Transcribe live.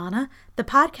Anna, the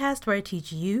podcast where I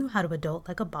teach you how to adult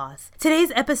like a boss.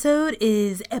 Today's episode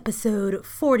is episode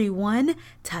 41,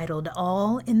 titled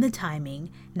All in the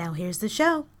Timing. Now here's the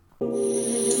show.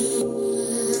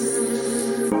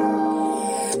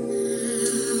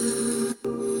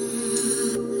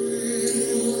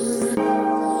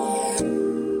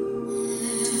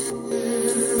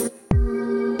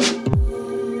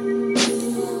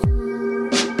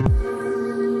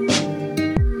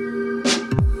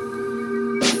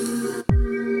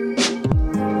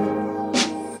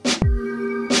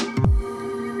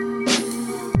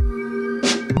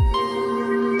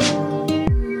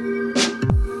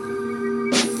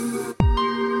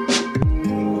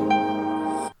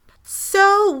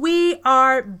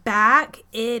 Back.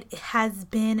 It has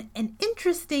been an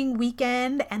interesting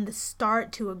weekend and the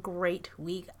start to a great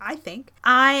week, I think.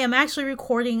 I am actually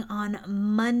recording on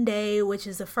Monday, which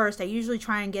is the first. I usually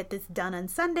try and get this done on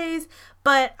Sundays,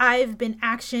 but I've been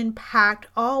action-packed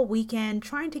all weekend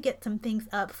trying to get some things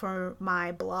up for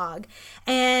my blog.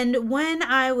 And when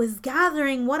I was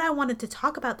gathering what I wanted to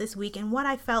talk about this week and what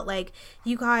I felt like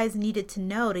you guys needed to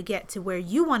know to get to where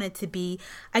you wanted to be,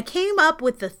 I came up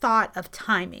with the thought of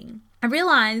timing. I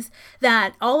realized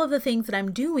that all of the things that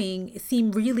I'm doing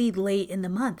seem really late in the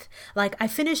month. Like, I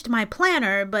finished my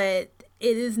planner, but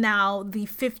it is now the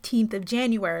 15th of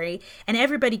January and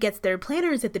everybody gets their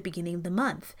planners at the beginning of the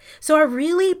month. So I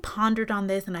really pondered on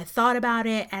this and I thought about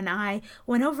it and I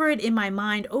went over it in my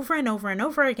mind over and over and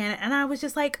over again. And I was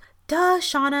just like, duh,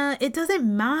 Shauna, it doesn't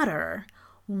matter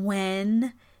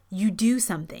when you do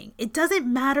something. It doesn't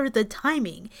matter the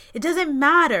timing. It doesn't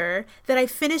matter that I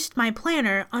finished my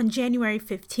planner on January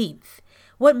 15th.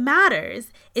 What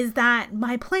matters is that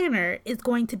my planner is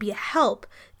going to be a help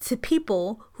to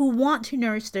people who want to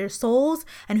nourish their souls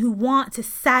and who want to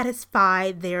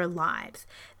satisfy their lives.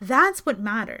 That's what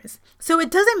matters. So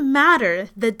it doesn't matter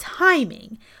the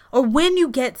timing or when you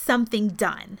get something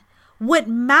done. What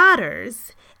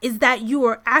matters is that you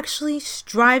are actually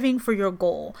striving for your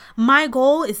goal. My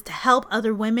goal is to help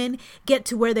other women get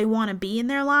to where they want to be in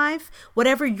their life.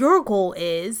 Whatever your goal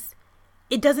is,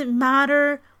 it doesn't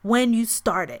matter when you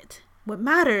start it. What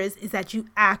matters is that you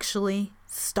actually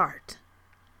start.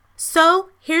 So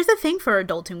here's the thing for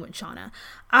Adulting with Shauna.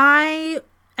 I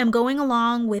am going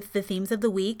along with the themes of the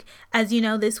week. As you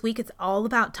know, this week it's all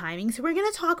about timing. So we're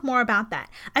going to talk more about that.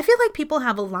 I feel like people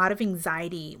have a lot of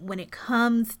anxiety when it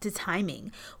comes to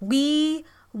timing. We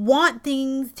want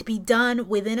things to be done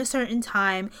within a certain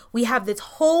time. We have this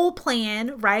whole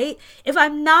plan, right? If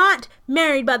I'm not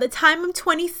married by the time I'm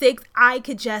 26, I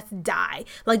could just die.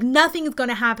 Like nothing is going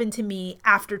to happen to me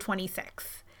after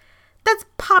 26. That's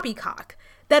poppycock.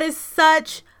 That is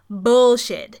such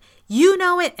bullshit. You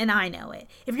know it and I know it.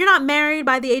 If you're not married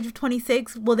by the age of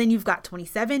 26, well then you've got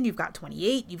 27, you've got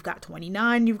 28, you've got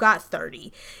 29, you've got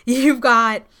 30. You've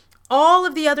got all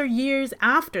of the other years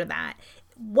after that.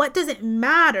 What does it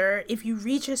matter if you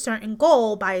reach a certain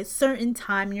goal by a certain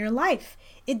time in your life?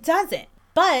 It doesn't.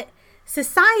 But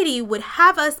society would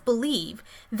have us believe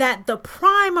that the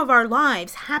prime of our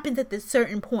lives happens at this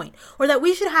certain point, or that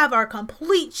we should have our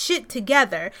complete shit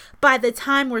together by the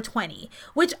time we're 20,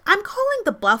 which I'm calling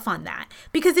the bluff on that.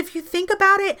 Because if you think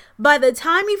about it, by the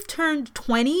time you've turned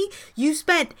 20, you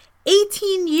spent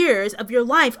 18 years of your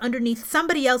life underneath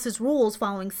somebody else's rules,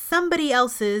 following somebody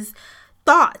else's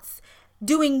thoughts,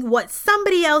 doing what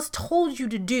somebody else told you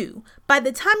to do. By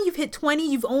the time you've hit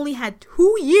 20, you've only had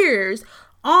 2 years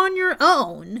on your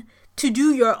own to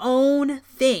do your own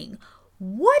thing.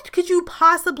 What could you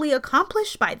possibly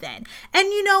accomplish by then? And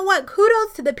you know what?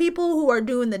 Kudos to the people who are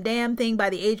doing the damn thing by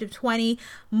the age of 20.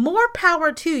 More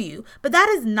power to you. But that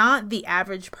is not the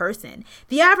average person.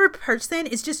 The average person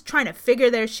is just trying to figure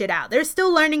their shit out. They're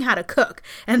still learning how to cook.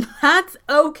 And that's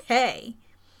okay.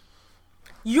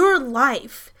 Your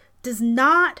life does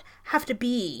not have to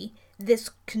be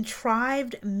this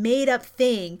contrived, made-up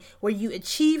thing where you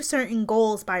achieve certain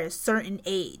goals by a certain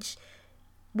age.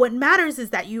 What matters is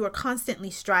that you are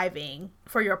constantly striving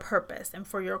for your purpose and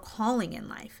for your calling in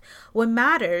life. What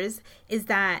matters is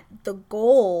that the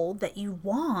goal that you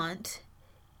want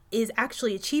is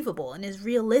actually achievable and is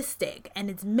realistic and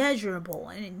it's measurable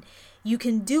and you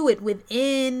can do it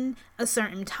within a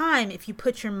certain time if you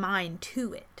put your mind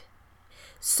to it.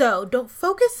 So don't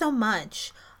focus so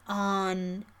much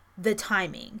on the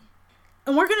timing.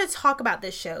 And we're going to talk about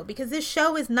this show because this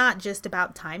show is not just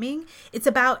about timing. It's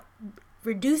about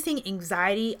reducing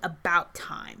anxiety about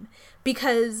time.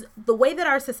 Because the way that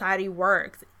our society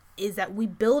works is that we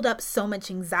build up so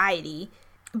much anxiety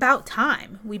about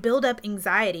time. We build up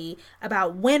anxiety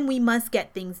about when we must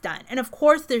get things done. And of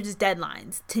course, there's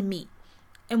deadlines to meet.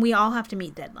 And we all have to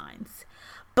meet deadlines.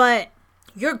 But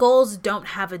your goals don't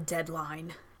have a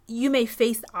deadline. You may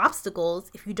face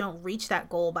obstacles if you don't reach that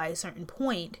goal by a certain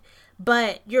point,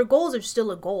 but your goals are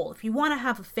still a goal. If you want to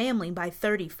have a family by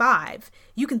 35,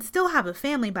 you can still have a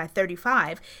family by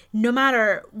 35, no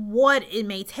matter what it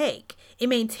may take. It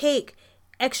may take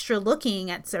extra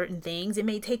looking at certain things. It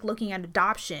may take looking at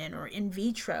adoption or in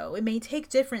vitro. It may take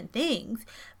different things,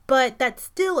 but that's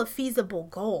still a feasible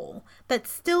goal.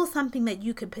 That's still something that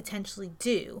you could potentially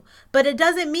do. But it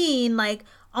doesn't mean like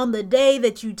on the day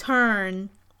that you turn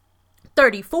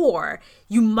 34,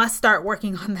 you must start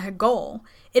working on that goal.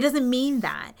 It doesn't mean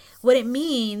that. What it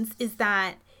means is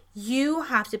that you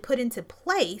have to put into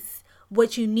place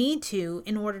what you need to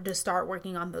in order to start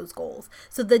working on those goals.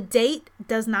 So the date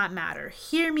does not matter.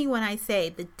 Hear me when I say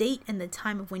the date and the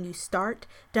time of when you start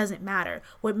doesn't matter.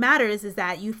 What matters is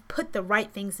that you've put the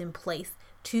right things in place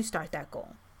to start that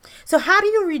goal. So how do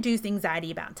you reduce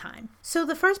anxiety about time? So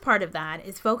the first part of that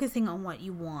is focusing on what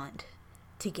you want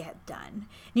to get done.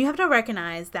 You have to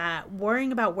recognize that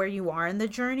worrying about where you are in the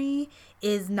journey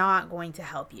is not going to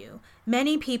help you.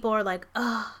 Many people are like,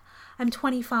 I'm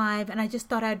 25 and I just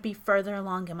thought I'd be further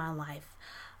along in my life.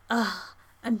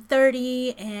 I'm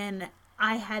 30 and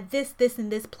I had this,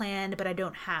 and this planned, but I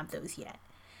don't have those yet.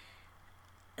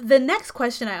 The next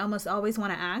question I almost always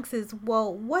want to ask is,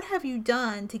 well, what have you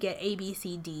done to get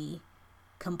ABCD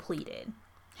completed?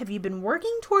 Have you been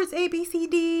working towards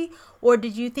ABCD, or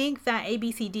did you think that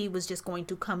ABCD was just going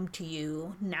to come to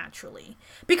you naturally?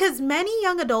 Because many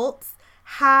young adults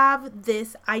have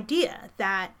this idea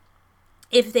that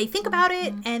if they think about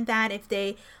it and that if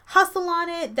they hustle on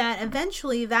it, that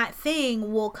eventually that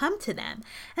thing will come to them.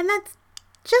 And that's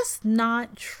just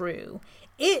not true.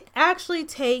 It actually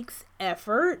takes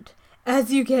effort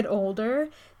as you get older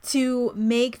to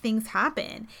make things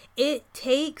happen. It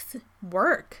takes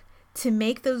work to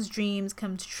make those dreams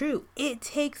come true. It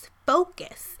takes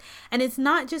focus. And it's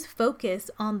not just focus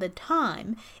on the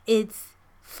time. It's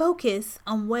focus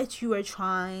on what you are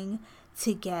trying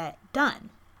to get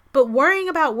done. But worrying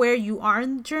about where you are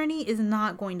in the journey is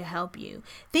not going to help you.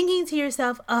 Thinking to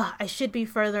yourself, I should be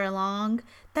further along,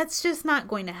 that's just not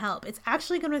going to help. It's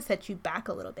actually going to set you back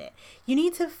a little bit. You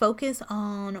need to focus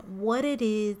on what it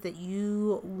is that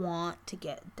you want to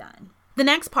get done. The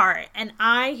next part, and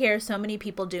I hear so many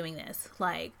people doing this,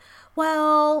 like,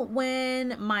 well,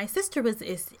 when my sister was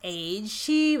this age,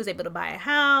 she was able to buy a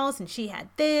house and she had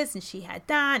this and she had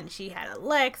that and she had a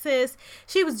Lexus.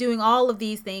 She was doing all of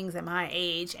these things at my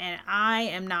age and I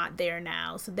am not there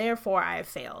now. So therefore I have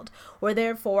failed, or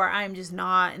therefore I'm just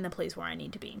not in the place where I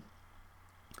need to be.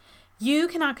 You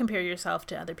cannot compare yourself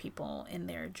to other people in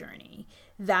their journey.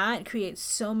 That creates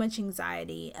so much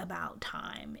anxiety about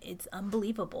time. It's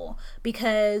unbelievable,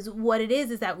 because what it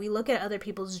is that we look at other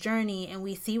people's journey and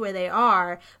we see where they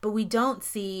are, but we don't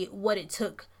see what it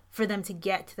took for them to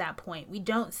get to that point. We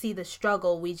don't see the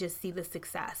struggle. We just see the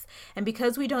success. And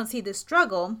because we don't see the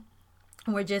struggle,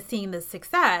 and we're just seeing the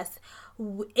success,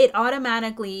 it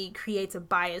automatically creates a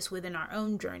bias within our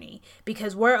own journey,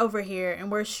 because we're over here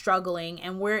and we're struggling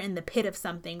and we're in the pit of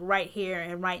something right here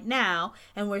and right now.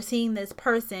 And we're seeing this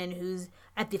person who's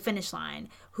at the finish line,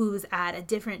 who's at a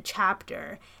different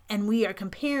chapter, and we are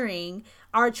comparing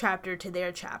our chapter to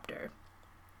their chapter.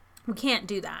 We can't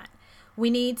do that. We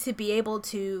need to be able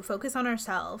to focus on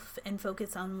ourselves and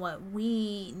focus on what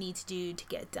we need to do to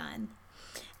get done.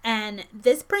 And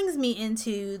this brings me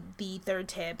into the third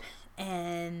tip.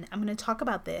 And I'm going to talk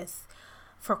about this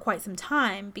for quite some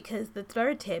time, because the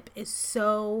third tip is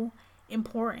so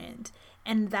important.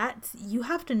 And that's, you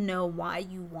have to know why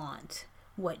you want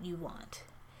what you want.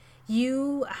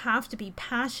 You have to be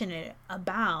passionate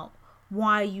about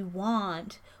why you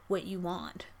want what you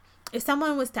want. If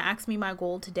someone was to ask me my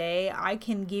goal today, I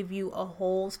can give you a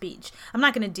whole speech. I'm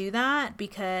not going to do that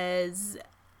because,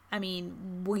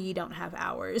 we don't have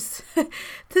hours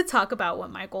to talk about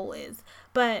what my goal is.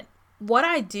 But what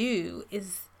I do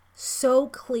is so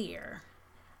clear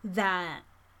that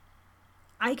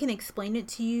I can explain it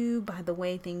to you by the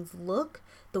way things look,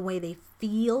 the way they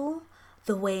feel,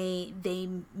 the way they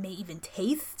may even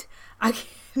taste. I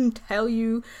can tell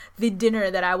you the dinner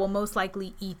that I will most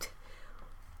likely eat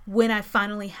when I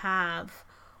finally have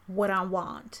what I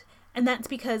want. And that's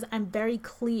because I'm very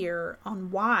clear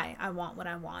on why I want what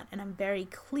I want. And I'm very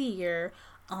clear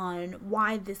on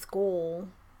why this goal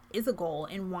is a goal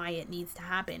and why it needs to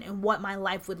happen, and what my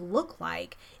life would look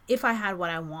like if I had what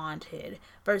I wanted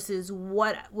versus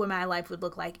what my life would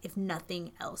look like if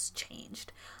nothing else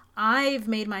changed. I've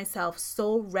made myself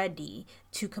so ready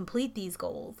to complete these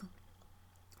goals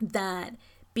that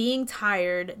being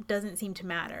tired doesn't seem to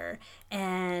matter,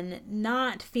 and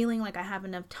not feeling like I have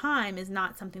enough time is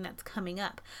not something that's coming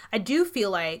up. I do feel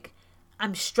like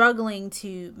I'm struggling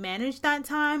to manage that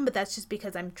time, but that's just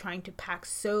because I'm trying to pack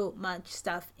so much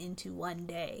stuff into one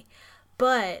day.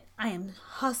 But I am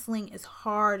hustling as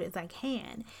hard as I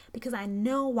can because I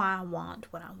know why I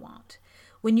want what I want.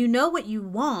 When you know what you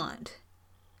want,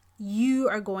 you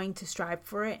are going to strive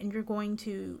for it and you're going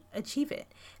to achieve it.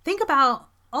 Think about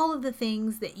all of the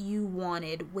things that you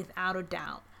wanted without a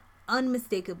doubt,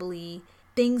 unmistakably,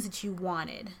 things that you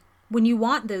wanted. When you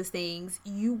want those things,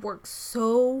 you work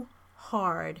so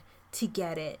hard to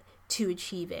get it, to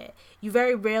achieve it. You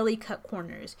very rarely cut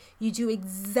corners. You do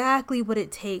exactly what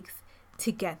it takes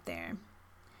to get there.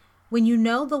 When you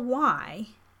know the why,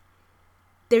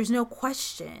 there's no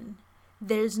question.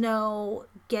 There's no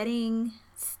getting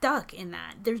stuck in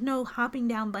that. There's no hopping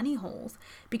down bunny holes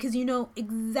because you know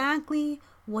exactly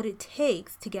what it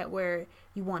takes to get where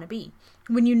you want to be.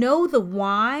 When you know the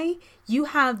why, you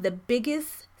have the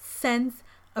biggest sense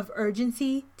of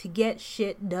urgency to get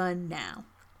shit done now.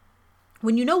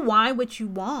 When you know why what you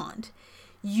want,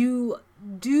 you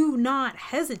do not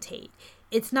hesitate.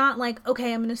 It's not like,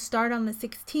 okay, I'm going to start on the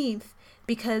 16th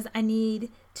because I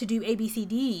need to do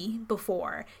ABCD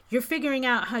before. You're figuring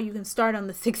out how you can start on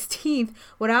the 16th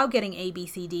without getting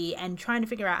ABCD and trying to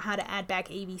figure out how to add back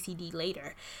ABCD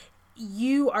later.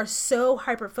 You are so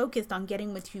hyper-focused on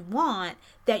getting what you want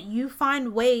that you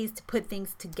find ways to put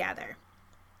things together.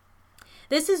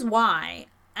 This is why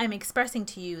I'm expressing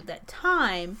to you that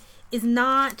time is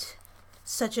not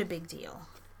such a big deal.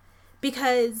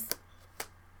 Because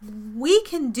we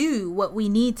can do what we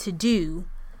need to do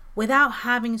without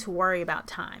having to worry about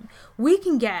time. We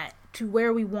can get to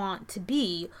where we want to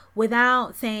be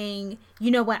without saying, you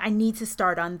know what, I need to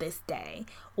start on this day,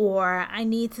 or I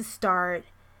need to start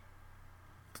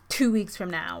 2 weeks from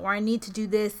now, or I need to do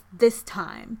this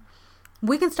time.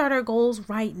 We can start our goals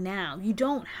right now. You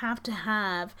don't have to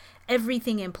have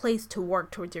everything in place to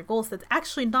work towards your goals. That's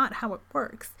actually not how it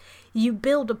works. You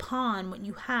build upon what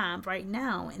you have right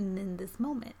now and in this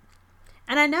moment.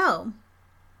 And I know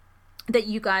that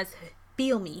you guys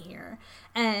feel me here.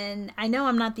 And I know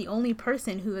I'm not the only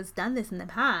person who has done this in the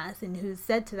past and who's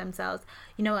said to themselves,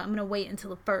 you know what, I'm going to wait until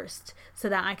the 1st so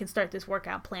that I can start this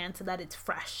workout plan so that it's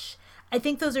fresh. I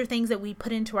think those are things that we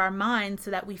put into our minds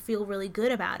so that we feel really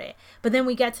good about it. But then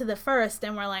we get to the 1st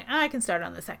and we're like, I can start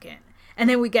on the 2nd. And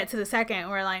then we get to the 2nd and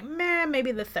we're like,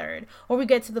 maybe the 3rd. Or we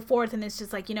get to the 4th and it's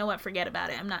just like, you know what, forget about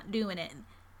it. I'm not doing it.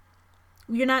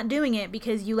 You're not doing it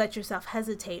because you let yourself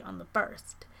hesitate on the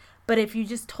 1st. But if you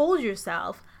just told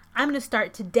yourself, I'm going to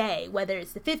start today, whether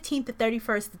it's the 15th, the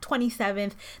 31st, the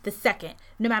 27th, the 2nd,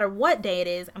 no matter what day it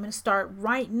is, I'm going to start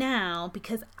right now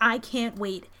because I can't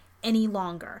wait any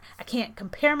longer. I can't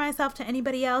compare myself to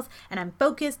anybody else, and I'm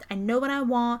focused. I know what I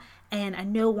want, and I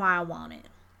know why I want it.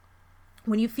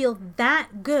 When you feel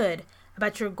that good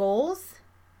about your goals,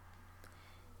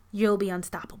 you'll be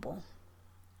unstoppable.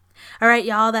 All right,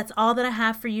 y'all, that's all that I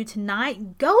have for you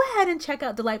tonight. Go ahead and check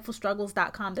out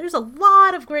delightfulstruggles.com. There's a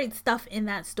lot of great stuff in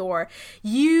that store.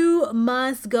 You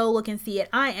must go look and see it.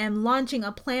 I am launching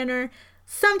a planner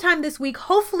sometime this week.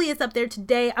 Hopefully it's up there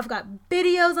today. I've got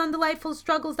videos on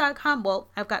delightfulstruggles.com. Well,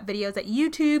 I've got videos at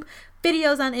YouTube,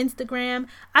 videos on Instagram.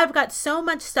 I've got so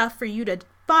much stuff for you to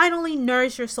finally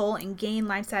nourish your soul and gain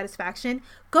life satisfaction.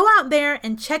 Go out there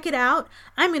and check it out.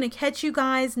 I'm going to catch you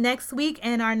guys next week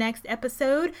in our next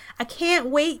episode. I can't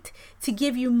wait to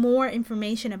give you more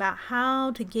information about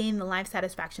how to gain the life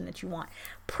satisfaction that you want.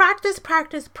 Practice,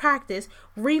 practice, practice.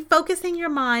 Refocusing your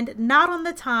mind, not on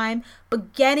the time,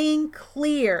 but getting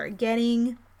clear,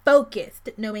 getting focused,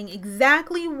 knowing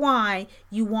exactly why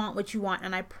you want what you want.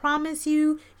 And I promise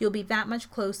you, you'll be that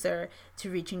much closer to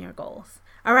reaching your goals.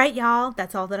 All right, y'all,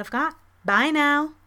 that's all that I've got. Bye now.